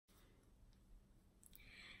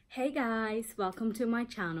Hey guys, welcome to my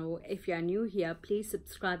channel. If you are new here, please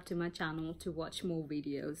subscribe to my channel to watch more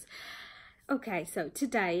videos. Okay, so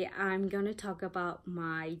today I'm gonna talk about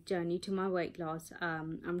my journey to my weight loss.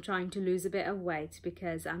 I'm trying to lose a bit of weight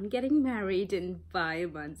because I'm getting married in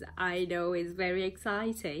 5 months. I know it's very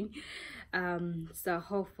exciting. So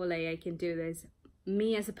hopefully I can do this.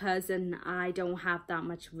 Me as a person, I don't have that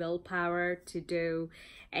much willpower to do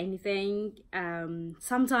anything.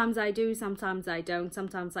 Sometimes I do, sometimes I don't.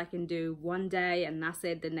 Sometimes I can do one day and that's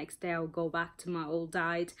it. The next day I'll go back to my old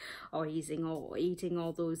diet or eating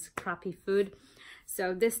all those crappy food.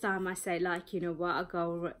 So this time I say, like, you know what, I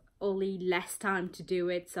got only less time to do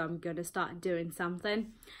it, so I'm gonna start doing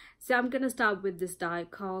something. So I'm gonna start with this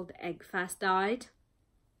diet called egg fast diet.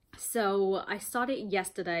 So I started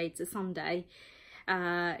yesterday. It's a Sunday.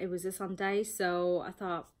 It was a Sunday, so I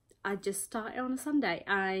thought I'd just start on a Sunday,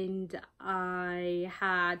 and I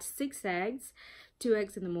had 6 eggs, 2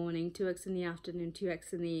 eggs in the morning, 2 eggs in the afternoon, 2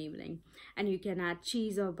 eggs in the evening. And you can add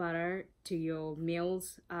cheese or butter to your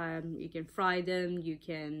meals. You can fry them, you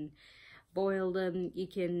can boil them, you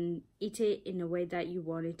can eat it in a way that you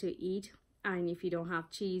want it to eat. And if you don't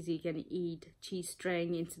have cheese, you can eat cheese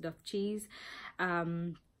string instead of cheese.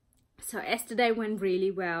 So yesterday went really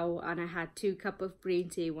well, and I had 2 cups of green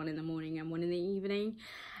tea, 1 in the morning and 1 in the evening.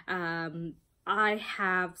 I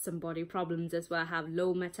have some body problems as well. I have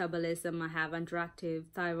low metabolism, I have underactive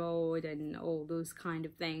thyroid and all those kind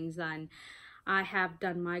of things, and I have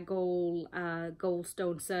done my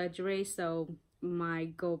gallstone surgery, so my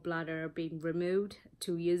gallbladder being removed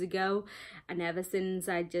 2 years ago, and ever since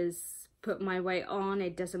I just put my weight on.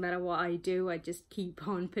 It doesn't matter what I do, I just keep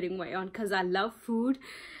on putting weight on because I love food.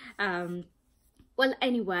 Well,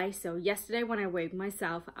 anyway, so yesterday when I weighed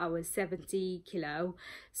myself, I was 70 kilo.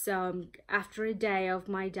 So after a day of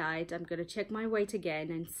my diet, I'm gonna check my weight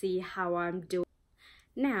again and see how I'm doing.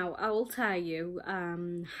 Now I will tell you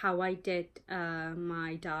how I did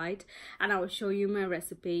my diet, and I will show you my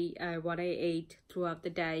recipe, what I ate throughout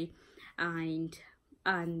the day, and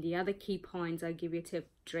the other key points. I'll give you a tip: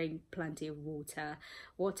 drink plenty of water.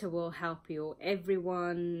 Water will help you.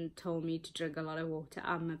 Everyone told me to drink a lot of water.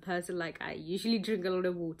 I'm a person, like, I usually drink a lot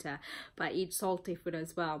of water, but I eat salty food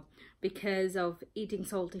as well. Because of eating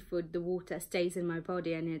salty food, the water stays in my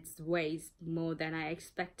body and it weighs more than I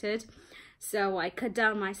expected. So I cut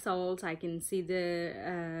down my salt. I can see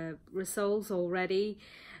the results already.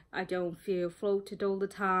 I don't feel bloated all the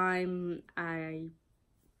time. I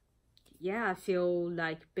feel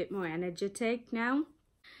like a bit more energetic now.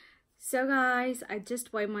 So guys, I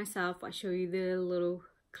just weighed myself. I'll show you the little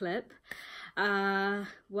clip.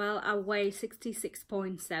 Well, I weigh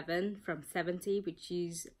 66.7 from 70, which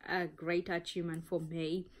is a great achievement for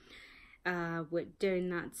me with doing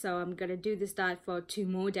that. So I'm gonna do this diet for 2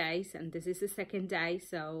 more days, and this is the 2nd day.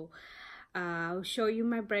 So I'll show you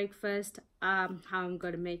my breakfast, how I'm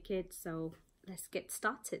gonna make it. So let's get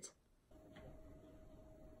started.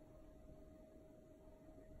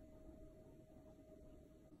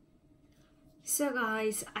 So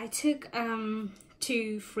guys, I took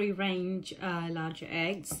 2 free-range larger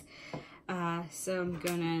eggs. So I'm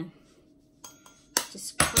gonna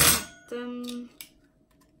just crack them.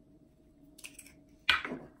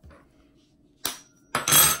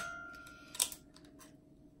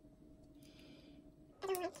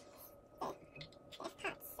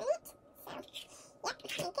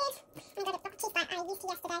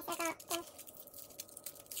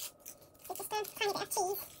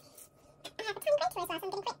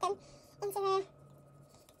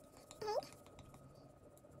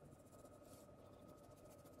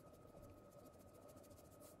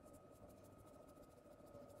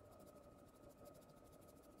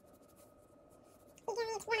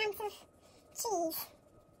 One ounce of cheese.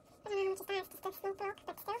 I don't know how much that is, just a small block,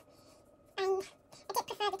 but still. And I did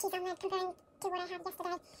prefer the cheese omelette comparing to what I had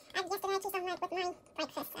yesterday. I had yesterday cheese omelette with my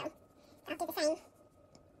breakfast, so I'll do the same.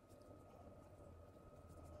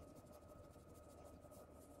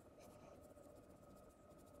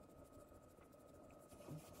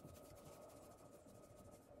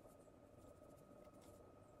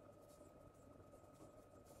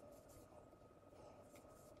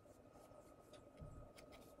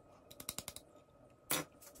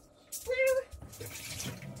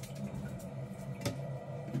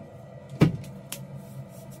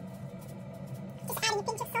 Just adding a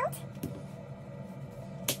pinch of salt.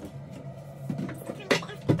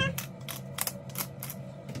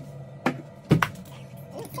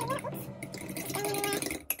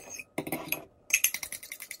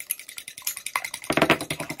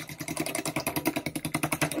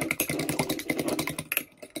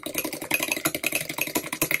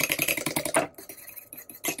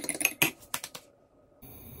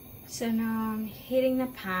 So now I'm heating the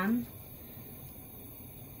pan.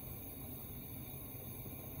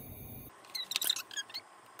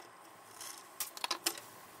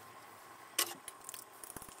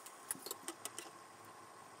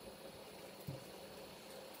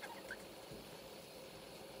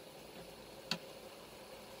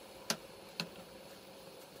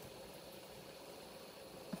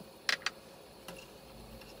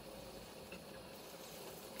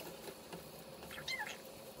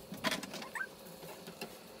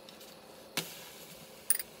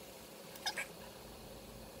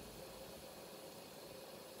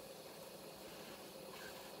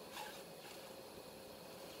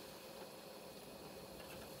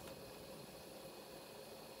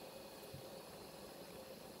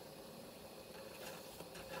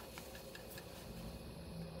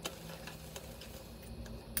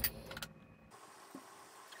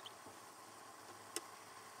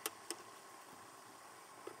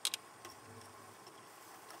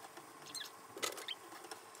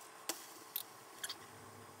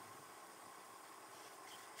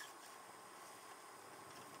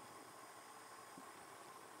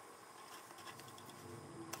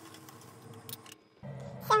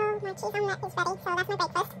 So my cheese omelette is ready, so that's my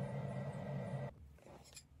breakfast.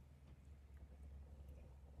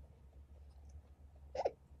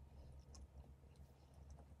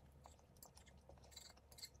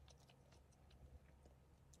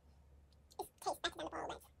 This tastes better than the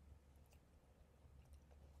boiled eggs.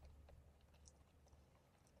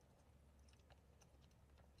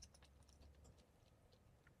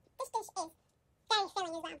 This dish is very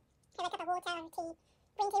filling as well. Have a cup of water or tea.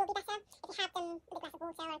 Green tea will be better if you have them with a glass of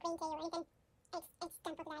water or green tea or anything. It's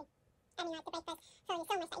done for the day. I mean, like the breakfast. So there's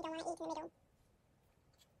so much that you don't want to eat in the middle.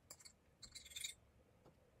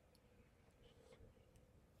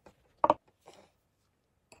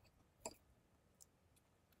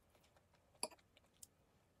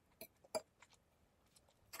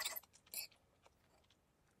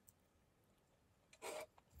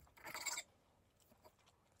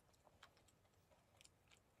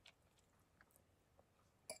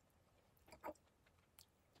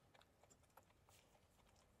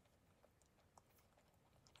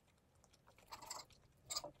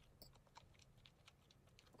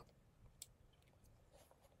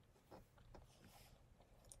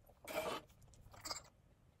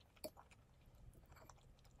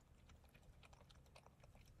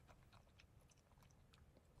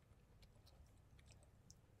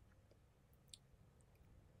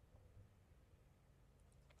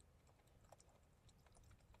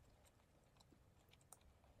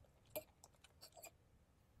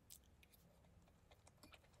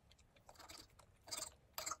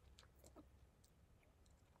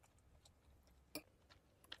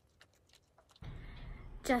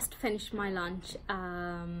 Just finished my lunch,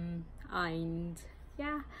 and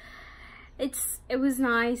yeah, it was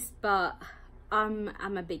nice, but I'm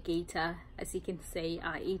a big eater, as you can see.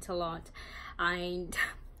 I eat a lot, and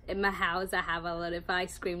in my house I have a lot of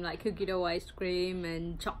ice cream, like cookie dough ice cream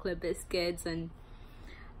and chocolate biscuits and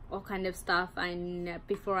all kind of stuff. And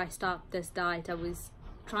before I start this diet, I was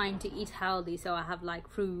trying to eat healthy, so I have like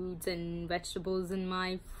fruits and vegetables in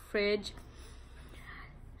my fridge.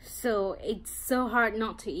 So it's so hard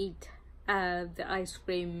not to eat the ice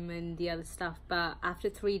cream and the other stuff, but after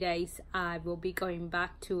 3 days I will be going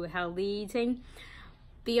back to healthy eating.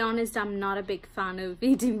 Be honest, I'm not a big fan of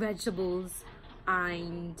eating vegetables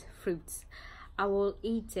and fruits. I will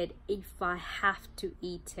eat it if I have to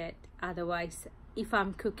eat it, otherwise if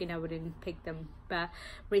I'm cooking I wouldn't pick them. But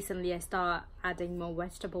recently I start adding more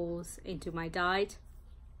vegetables into my diet,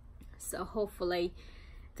 so hopefully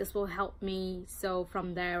this will help me, so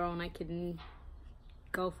from there on I can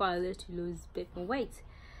go further to lose a bit more weight.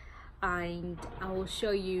 And I will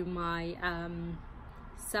show you my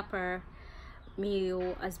supper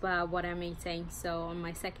meal as well, what I'm eating. So on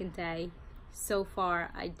my second day, so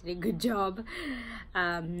far I did a good job.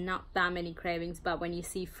 Not that many cravings, but when you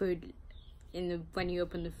see food when you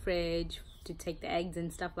open the fridge to take the eggs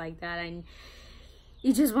and stuff like that, and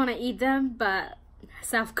you just want to eat them, but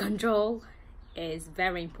self-control is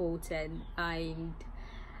very important. And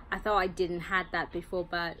I thought I didn't had that before,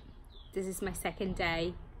 but this is my second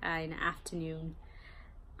day in the afternoon.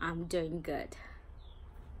 I'm doing good,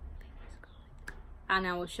 and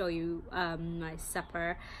I will show you my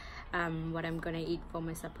supper, what I'm gonna eat for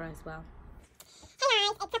my supper as well. Hey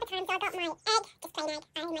guys, it's supper time, so I got my egg, just plain egg,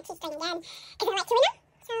 and my cheese string again, because I like chewing them.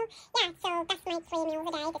 So yeah, so that's my 3 meals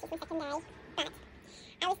a day. This is my second day, but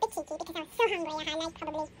I was a bit cheeky because I was so hungry. I had like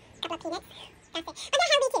probably a couple of peanuts. That's it. But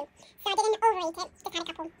they're healthy too, so I didn't overeat it, just had a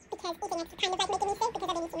couple, because eating extra kind of like making me sick, because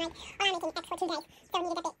I've been eating like, I'm eating X for 2 days, so I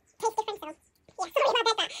needed a bit tasty.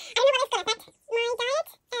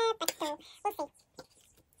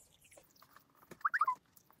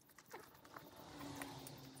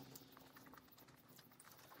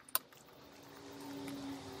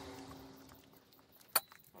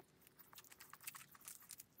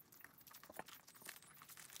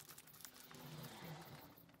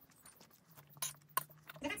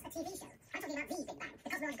 TV show. I'm talking about the Big Bang, the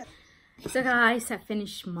cosmological... So guys, I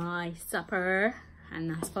finished my supper and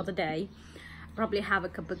that's for the day. Probably have a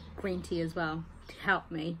cup of green tea as well to help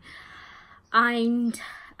me. And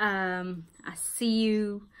I see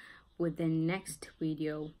you with the next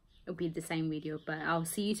video. It'll be the same video, but I'll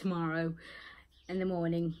see you tomorrow in the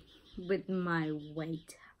morning with my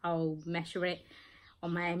weight. I'll measure it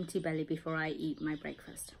on my empty belly before I eat my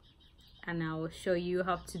breakfast, and I'll show you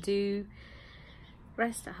how to do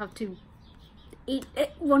rest. I have to eat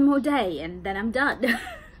it one more day and then I'm done.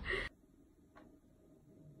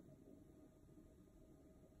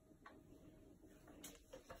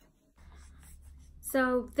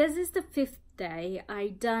 So this is the 5th day. I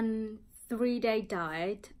done 3-day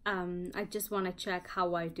diet. I just want to check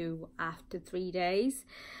how I do after 3 days.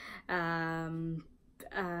 So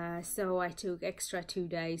I took extra 2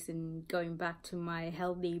 days and going back to my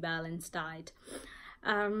healthy balanced diet.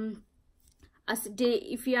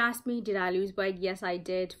 If you ask me, did I lose weight? Yes, I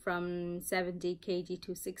did, from 70 kg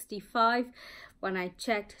to 65. When I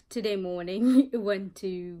checked today morning, it went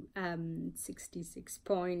to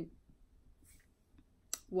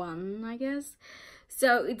 66.1, I guess.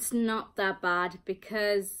 So it's not that bad,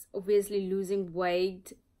 because obviously losing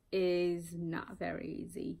weight is not very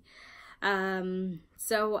easy.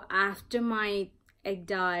 So after my egg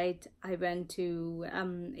diet, I went to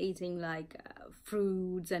eating like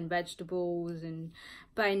fruits and vegetables, and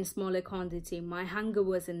but in smaller quantity. My hunger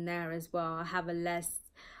was in there as well. I have a less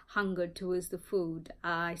hunger towards the food.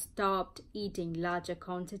 I stopped eating larger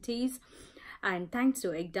quantities, and thanks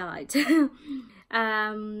to egg diet.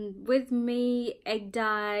 With me, egg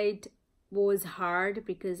diet was hard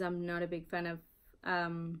because I'm not a big fan of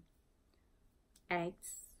eggs.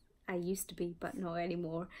 I used to be, but not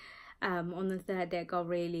anymore. On the 3rd day I got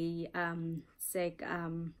really sick.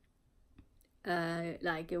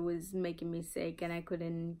 Like it was making me sick and I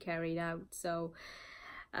couldn't carry it out. So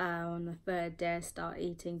on the 3rd day I started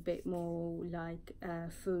eating a bit more like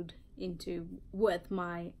food with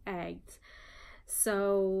my eggs.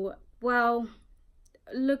 So, well,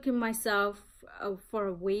 looking myself for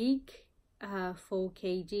a week, 4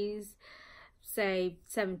 kgs, say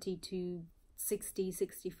 70 to 60,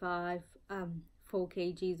 65, 4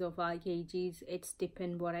 kgs or 5 kgs. It's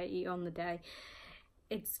depending what I eat on the day.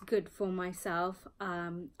 It's good for myself.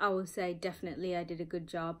 I would say definitely I did a good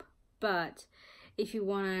job. But if you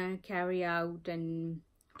want to carry out and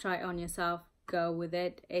try it on yourself, go with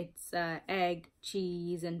it. It's egg,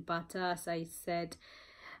 cheese and butter, as I said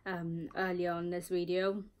earlier on this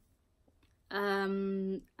video.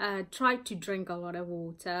 Try to drink a lot of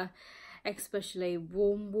water, especially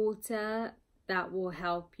warm water. That will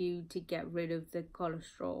help you to get rid of the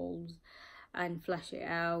cholesterol and flush it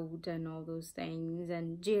out and all those things.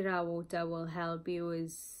 And jeera water will help you,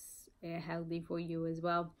 is healthy for you as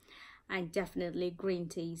well. And definitely green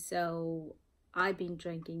tea. So I've been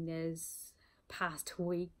drinking this past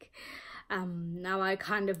week. Now I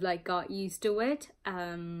kind of like got used to it.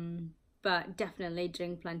 But definitely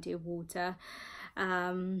drink plenty of water.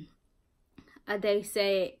 They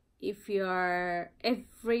say if you're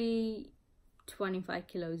every 25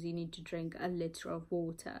 kilos you need to drink a liter of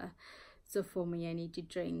water. So for me, I need to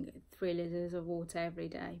drink 3 liters of water every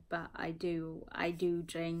day. But I do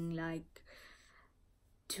drink like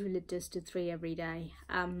 2 liters to 3 every day.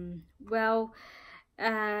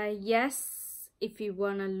 Yes, if you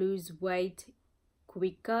want to lose weight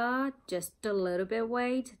quicker, just a little bit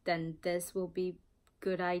weight, then this will be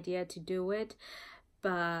good idea to do it.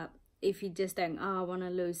 But if you just think, oh, I want to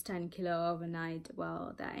lose 10 kilo overnight,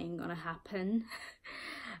 well, that ain't gonna happen.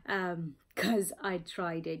 Because I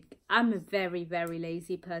tried it. I'm a very, very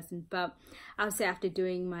lazy person, but I'll say after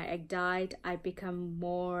doing my egg diet, I become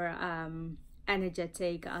more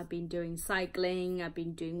energetic. I've been doing cycling, I've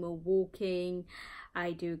been doing more walking.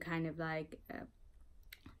 I do kind of like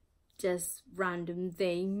just random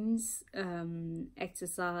things,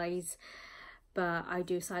 exercise. But I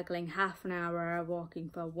do cycling half an hour, walking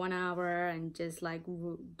for 1 hour, and just like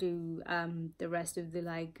do the rest of the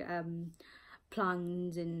like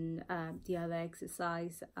plunge and the other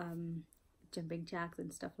exercise, jumping jacks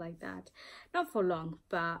and stuff like that. Not for long,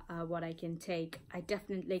 but what I can take. I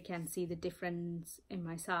definitely can see the difference in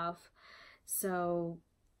myself. So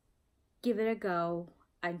give it a go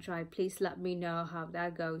and try. Please let me know how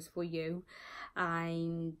that goes for you.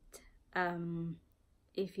 And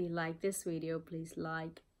if you like this video, please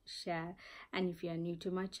like, share, and if you are new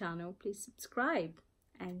to my channel, please subscribe.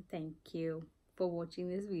 And thank you for watching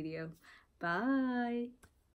this video. Bye.